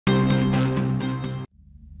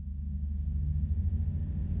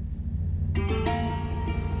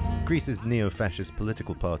Greece's neo-fascist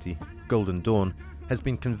political party, Golden Dawn, has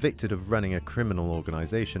been convicted of running a criminal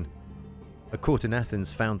organization. A court in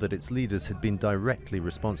Athens found that its leaders had been directly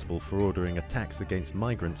responsible for ordering attacks against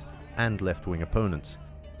migrants and left-wing opponents.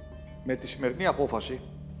 Με τη σημερινή απόφαση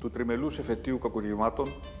του τριμελούς εφετείου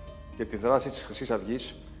κακουργημάτων και τη δράση της Χρυσής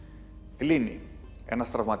Αυγής, κλείνει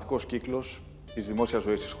ένας τραυματικός κύκλος της δημόσιας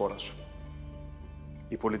ζωής της χώρας.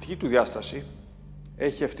 Η πολιτική του διάσταση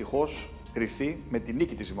έχει ευτυχώς κριθεί με τη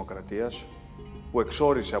νίκη της δημοκρατίας που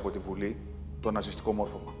εξόρισε από τη Βουλή το ναζιστικό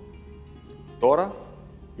μόρφωμα. Τώρα,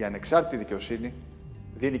 η ανεξάρτητη δικαιοσύνη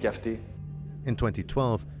δίνει και αυτή. In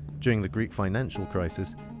 2012, during the Greek financial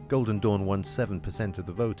crisis, Golden Dawn won 7% of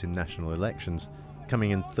the vote in national elections,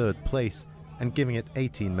 coming in third place and giving it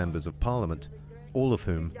 18 members of parliament, all of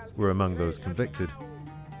whom were among those convicted.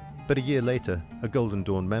 But a year later, a Golden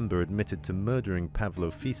Dawn member admitted to murdering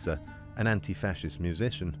Pavlo Fisa, an anti-fascist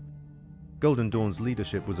musician. Golden Dawn's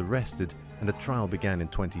leadership was arrested and a trial began in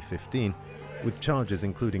 2015, with charges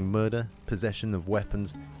including murder, possession of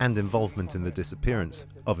weapons, and involvement in the disappearance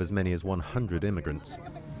of as many as 100 immigrants.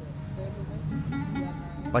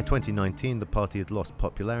 By 2019, the party had lost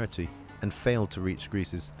popularity and failed to reach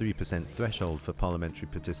Greece's 3% threshold for parliamentary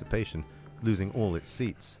participation, losing all its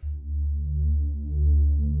seats.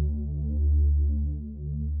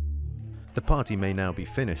 The party may now be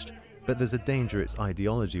finished, but there's a danger its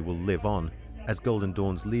ideology will live on, as Golden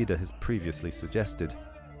Dawn's leader has previously suggested.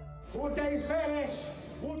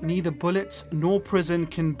 Neither bullets nor prison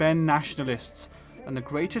can bend nationalists, and the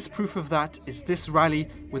greatest proof of that is this rally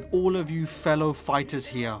with all of you fellow fighters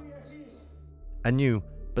here. A new,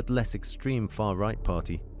 but less extreme far-right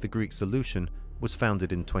party, the Greek Solution, was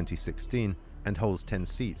founded in 2016 and holds 10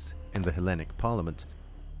 seats in the Hellenic Parliament.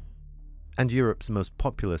 And Europe's most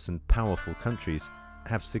populous and powerful countries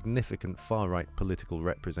have significant far-right political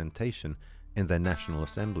representation in their national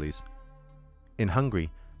assemblies. In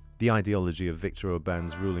Hungary, the ideology of Viktor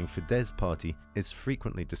Orbán's ruling Fidesz party is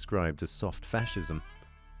frequently described as soft fascism.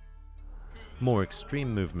 More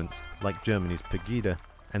extreme movements, like Germany's Pegida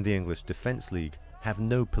and the English Defence League, have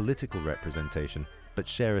no political representation but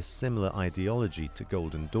share a similar ideology to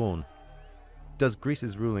Golden Dawn. Does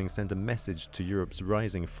Greece's ruling send a message to Europe's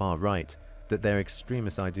rising far right that their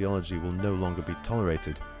extremist ideology will no longer be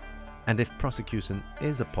tolerated? And if prosecution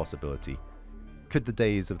is a possibility, could the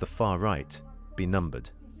days of the far right be numbered?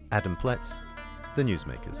 Adam Pletts, The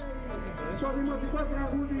Newsmakers.